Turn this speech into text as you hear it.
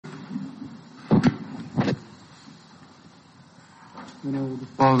In the name of the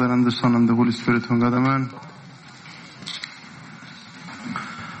Father, and the Son, and the Holy Spirit, one God, Amen.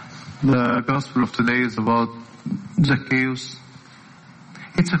 The Gospel of today is about Zacchaeus.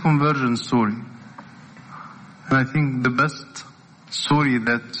 It's a conversion story. And I think the best story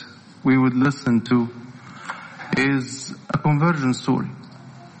that we would listen to is a conversion story.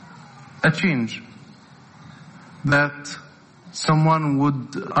 A change that someone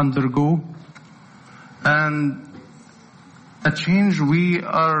would undergo, and a change we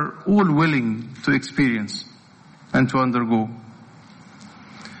are all willing to experience and to undergo.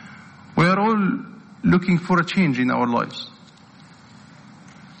 We are all looking for a change in our lives.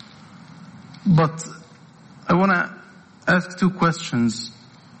 But I want to ask two questions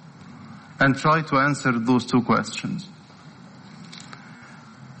and try to answer those two questions.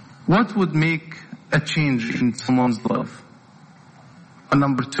 What would make a change in someone's life? And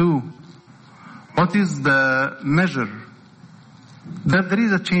number two, what is the measure that there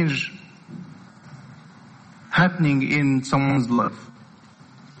is a change happening in someone's life?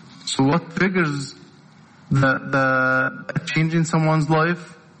 So what triggers the change in someone's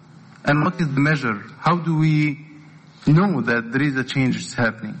life, and what is the measure? How do we know that there is a change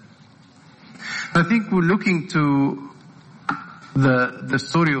happening? I think we're looking to the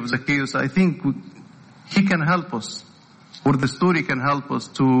story of Zacchaeus. I think he can help us, or the story can help us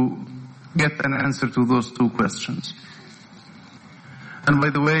to get an answer to those two questions. And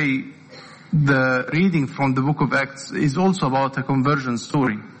by the way, the reading from the book of Acts is also about a conversion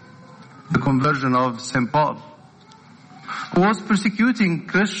story. The conversion of St. Paul, who was persecuting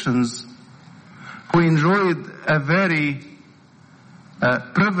Christians who enjoyed a very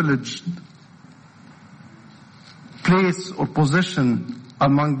privileged place or position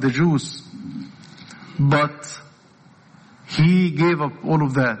among the Jews. But he gave up all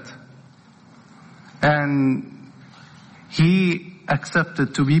of that. And he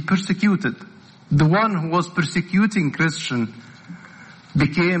accepted to be persecuted. The one who was persecuting Christian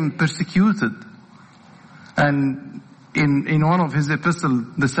became persecuted. And in one of his epistles,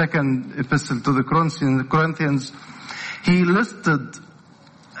 the second epistle to the Corinthians, he listed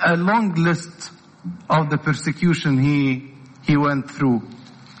a long list of the persecution he went through.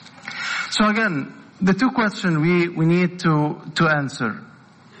 So again, the two questions we need to answer.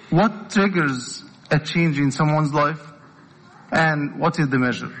 What triggers a change in someone's life? And what is the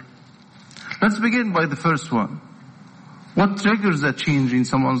measure? Let's begin by the first one. What triggers a change in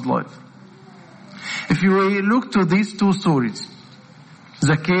someone's life? If you look to these two stories,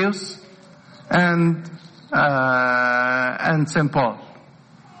 Zacchaeus and St. Paul,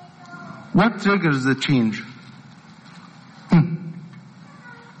 what triggers the change?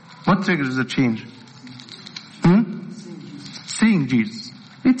 What triggers the change? Seeing Jesus.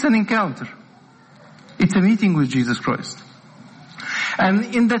 It's an encounter. It's a meeting with Jesus Christ.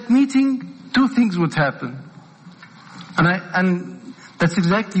 And in that meeting, two things would happen. And that's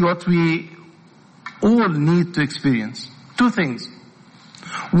exactly what we all need to experience. Two things.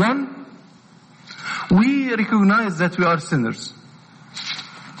 One, we recognize that we are sinners.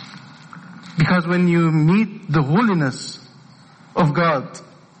 Because when you meet the holiness of God,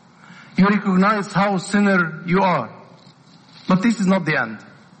 you recognize how sinner you are. But this is not the end.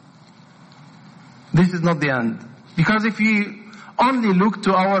 This is not the end. Because if we only look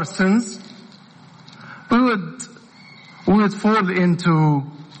to our sins, we would fall into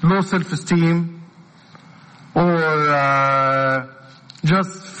low self-esteem, or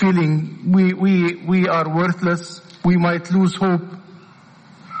just feeling we are worthless. We might lose hope.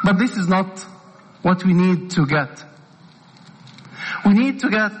 But this is not what we need to get. We need to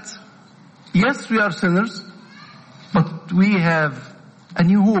get, yes, we are sinners, but we have a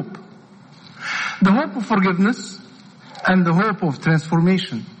new hope. The hope of forgiveness and the hope of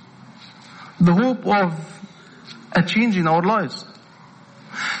transformation. The hope of a change in our lives.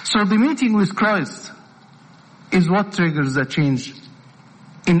 So the meeting with Christ is what triggers a change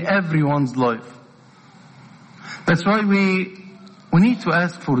in everyone's life. That's why we need to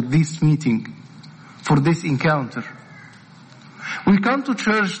ask for this meeting, for this encounter. We come to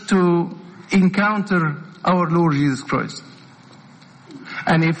church to encounter our Lord Jesus Christ.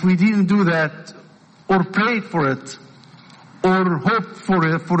 And if we didn't do that, or pray for it, or hope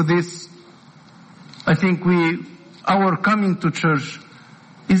for this, I think our coming to church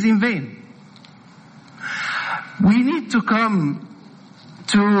is in vain. We need to come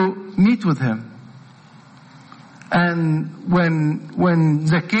to meet with Him. And when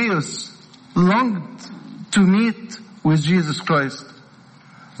Zacchaeus longed to meet with Jesus Christ,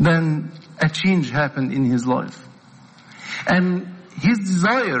 then a change happened in his life. And his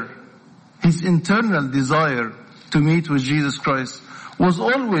desire, his internal desire, to meet with Jesus Christ was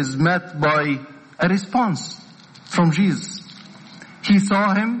always met by a response from Jesus. He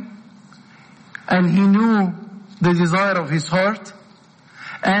saw him and he knew the desire of his heart,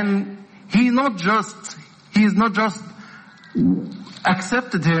 and he is not just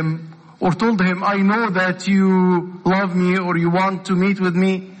accepted him or told him, I know that you love me or you want to meet with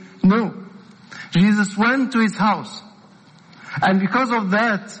me. No. Jesus went to his house. And because of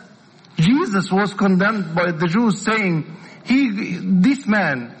that, Jesus was condemned by the Jews, saying, this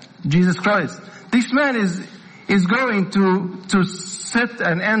man, Jesus Christ, this man is going to sit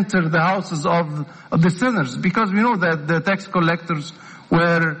and enter the houses of the sinners, because we know that the tax collectors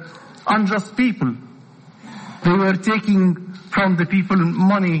were unjust people. They were taking from the people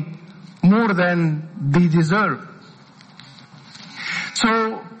money more than they deserve.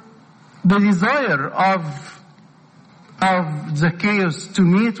 So the desire of Zacchaeus to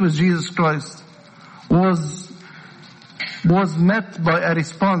meet with Jesus Christ was met by a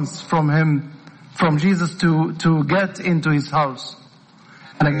response from him, from Jesus, to get into his house.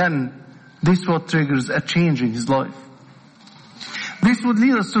 And again, this is what triggers a change in his life. This would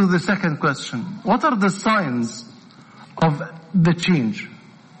lead us to the second question. What are the signs of the change?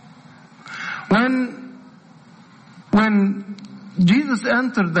 When Jesus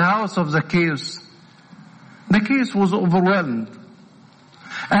entered the house of Zacchaeus was overwhelmed.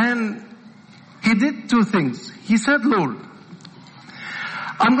 And he did two things. He said, Lord,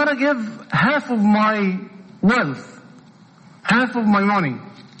 I'm going to give half of my wealth, half of my money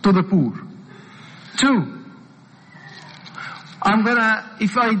to the poor. 2,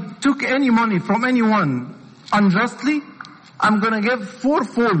 if I took any money from anyone unjustly, I'm going to give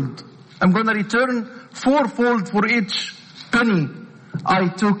fourfold. I'm going to return fourfold for each penny I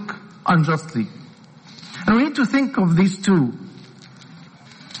took unjustly. And we need to think of these two.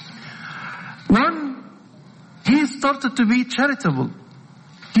 One, he started to be charitable.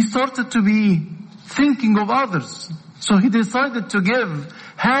 He started to be thinking of others. So he decided to give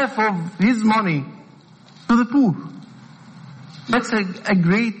half of his money to the poor. That's a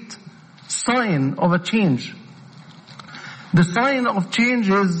great sign of a change. The sign of change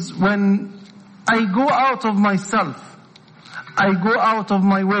is when I go out of myself, I go out of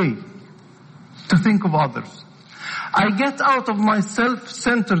my way to think of others. I get out of my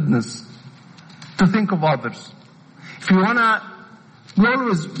self-centeredness to think of others. If you wanna,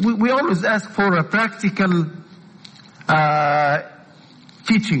 we always ask for a practical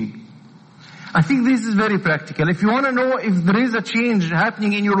teaching. I think this is very practical. If you want to know if there is a change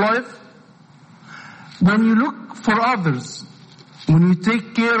happening in your life, when you look for others, when you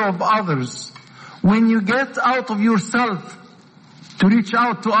take care of others, when you get out of yourself to reach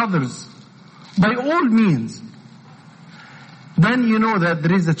out to others, by all means, then you know that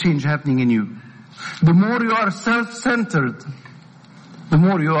there is a change happening in you. The more you are self-centered, the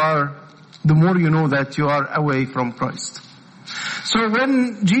more you know that you are away from Christ. So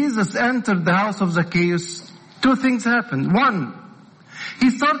when Jesus entered the house of Zacchaeus, two things happened. One, he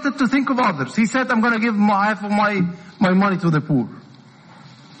started to think of others. He said, I'm going to give half of my money to the poor.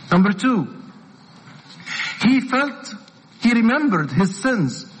 Number 2, he remembered his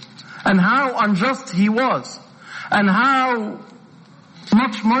sins and how unjust he was and how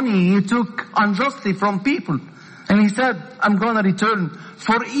much money he took unjustly from people. And he said, I'm going to return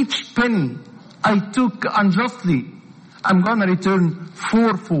for each penny I took unjustly. I'm going to return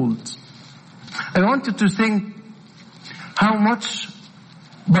fourfold. I wanted to think how much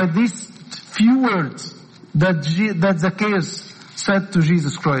by these few words that Zacchaeus said to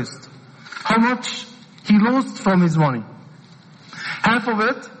Jesus Christ, how much he lost from his money. Half of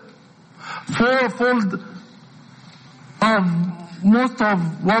it, fourfold of most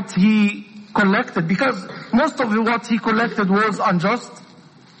of what he collected, because most of what he collected was unjustly.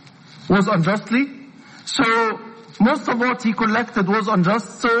 So most of what he collected was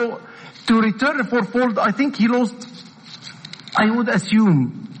unjust. So to return fourfold, I think he lost, I would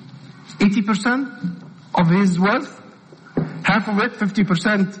assume, 80% of his wealth. Half of it,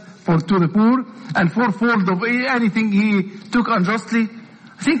 50% to the poor, and fourfold of anything he took unjustly.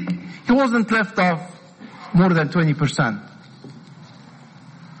 I think he wasn't left off more than 20%.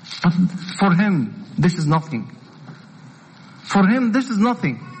 But for him, this is nothing. For him, this is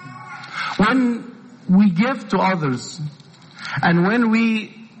nothing. When we give to others, and when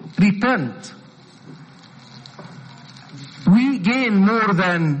we repent, we gain more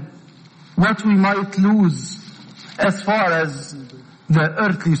than what we might lose as far as the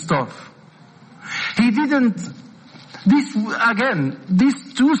earthly stuff.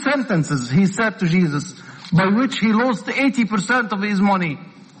 These two sentences he said to Jesus, by which he lost 80% of his money,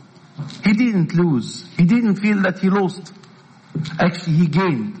 he didn't lose. He didn't feel that he lost. Actually, he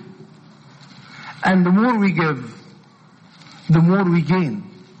gained. And the more we give, the more we gain.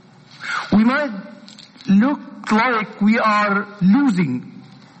 We might look like we are losing,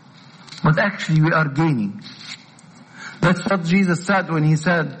 but actually we are gaining. That's what Jesus said when he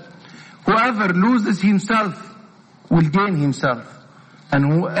said, whoever loses himself will gain himself. And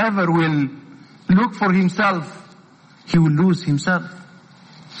whoever will look for himself, he will lose himself.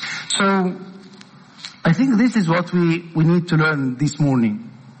 So, I think this is what we need to learn this morning.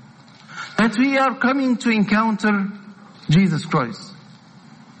 That we are coming to encounter Jesus Christ.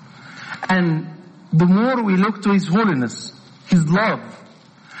 And the more we look to His holiness, His love,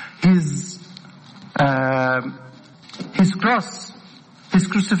 His cross, His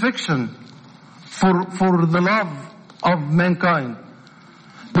crucifixion for the love of mankind,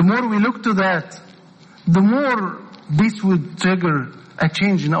 the more we look to that, the more this would trigger a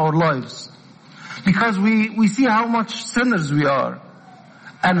change in our lives. Because we see how much sinners we are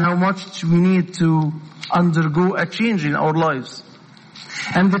and how much we need to undergo a change in our lives.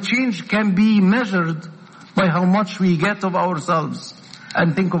 And the change can be measured by how much we get of ourselves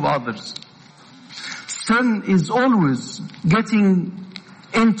and think of others. Sin is always getting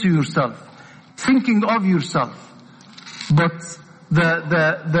into yourself, thinking of yourself. But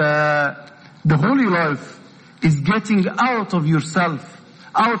the holy life is getting out of yourself,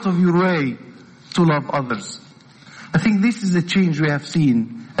 out of your way to love others. I think this is a change we have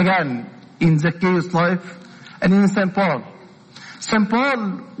seen, again, in Zacchaeus' life and in St. Paul. St.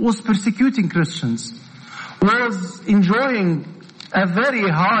 Paul was persecuting Christians, was enjoying a very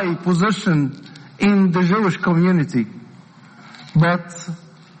high position in the Jewish community. But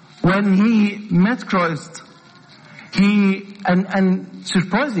when he met Christ, and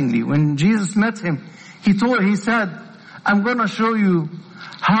surprisingly, when Jesus met him, he said, I'm going to show you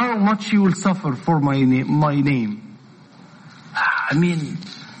how much you will suffer for my name. I mean,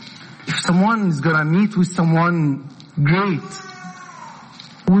 if someone is going to meet with someone great,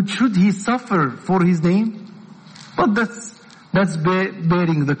 should he suffer for his name? But that's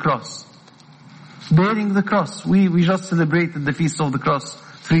bearing the cross. Bearing the cross. We just celebrated the Feast of the Cross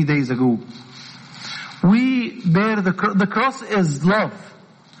 3 days ago. We bear the cross is love.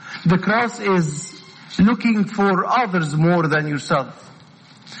 The cross is looking for others more than yourself.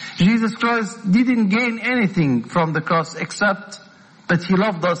 Jesus Christ didn't gain anything from the cross except that He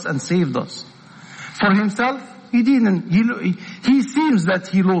loved us and saved us. For Himself, He didn't. He seems that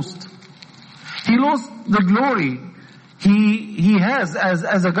He lost. He lost the glory He has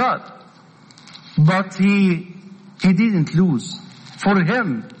as a God. But He didn't lose. For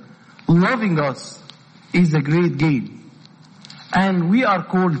Him, loving us is a great gain. And we are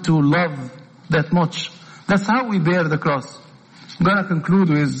called to love that much. That's how we bear the cross. I'm going to conclude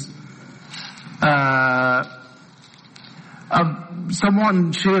with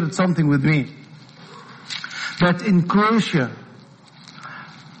someone shared something with me that in Croatia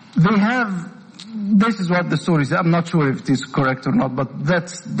they have, this is what the story says. I'm not sure if it is correct or not, but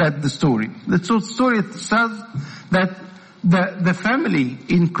that's the story. The story says that the family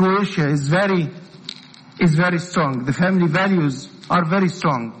in Croatia is very strong. The family values are very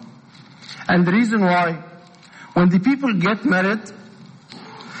strong. And the reason why, when the people get married,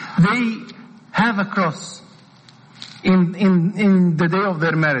 they have a cross in the day of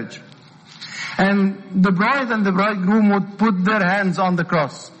their marriage. And the bride and the bridegroom would put their hands on the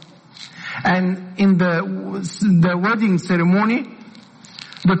cross. And in the wedding ceremony,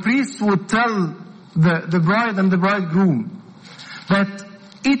 the priest would tell the bride and the bridegroom that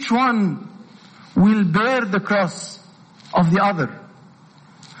each one will bear the cross of the other.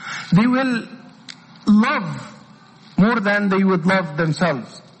 They will love more than they would love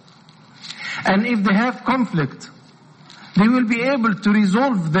themselves. And if they have conflict, they will be able to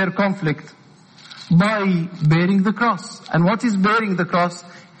resolve their conflict by bearing the cross. And what is bearing the cross?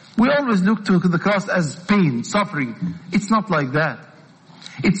 We always look to the cross as pain, suffering. It's not like that.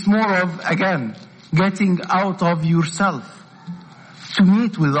 It's more of, again, getting out of yourself to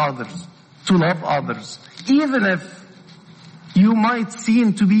meet with others, to love others. Even if you might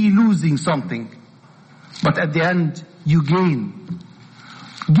seem to be losing something, but at the end, you gain.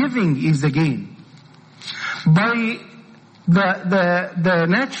 Giving is a gain. By the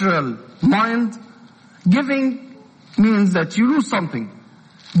natural mind, giving means that you lose something.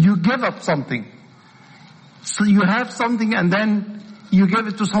 You give up something. So you have something and then you give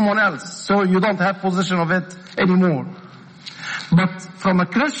it to someone else. So you don't have possession of it anymore. But from a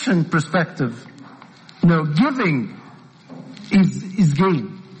Christian perspective, giving is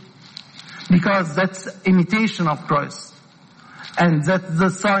gain. Because that's imitation of Christ. And that's the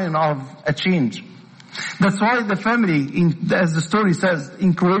sign of a change. That's why the family, as the story says,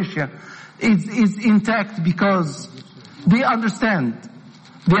 in Croatia, is intact, because they understand.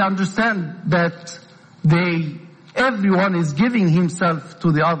 They understand that everyone is giving himself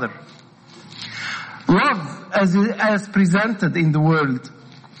to the other. Love, as presented in the world,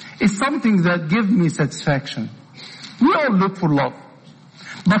 is something that gives me satisfaction. We all look for love,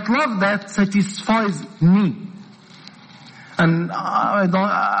 but love that satisfies me. And I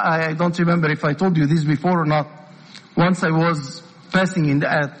don't remember if I told you this before or not. Once I was passing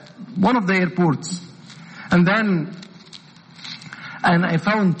at one of the airports, and I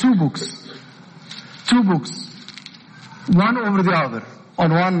found two books, one over the other,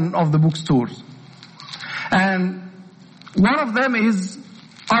 on one of the bookstores. And one of them is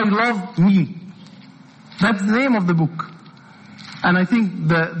I Love Me. That's the name of the book. And I think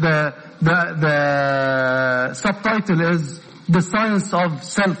the subtitle is The Science of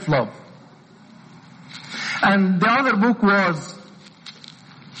Self-Love. And the other book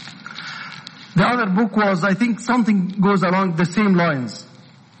was, I think something goes along the same lines.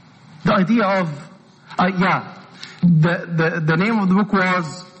 The idea of, the name of the book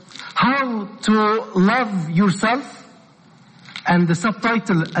was How to Love Yourself, and the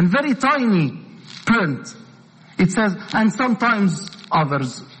subtitle, and very tiny print, it says, and sometimes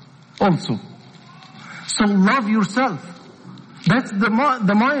others also. So love yourself. That's the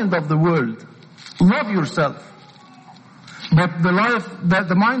mind of the world. Love yourself. But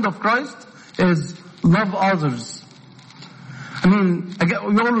the mind of Christ is love others. I mean,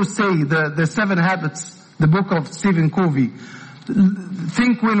 we always say the 7 Habits, the book of Stephen Covey,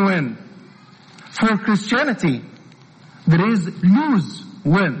 think win-win. For Christianity, there is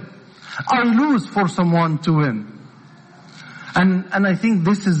lose-win. I lose for someone to win. And I think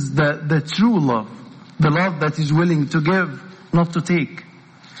this is the true love. The love that is willing to give, not to take.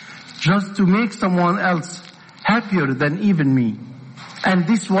 Just to make someone else happier than even me. And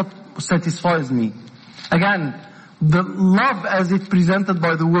this is what satisfies me. Again, the love as it presented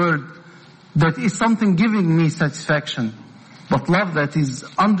by the word, that is something giving me satisfaction. But love that is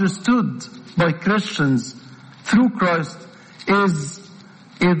understood by Christians through Christ is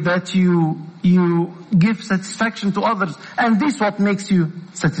that you give satisfaction to others, and this is what makes you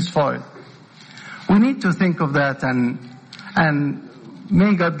satisfied. We need to think of that, and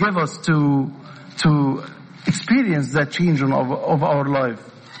may God give us to experience that change of our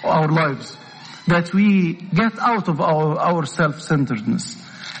lives, that we get out of our self-centeredness.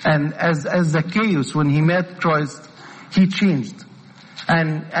 And as Zacchaeus, when he met Christ, he changed.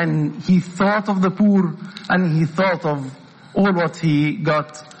 And he thought of the poor, and he thought of all what he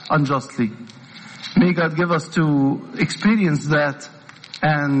got unjustly. May God give us to experience that,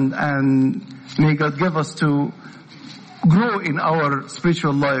 and may God give us to grow in our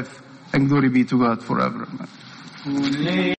spiritual life, and glory be to God forever. Amen.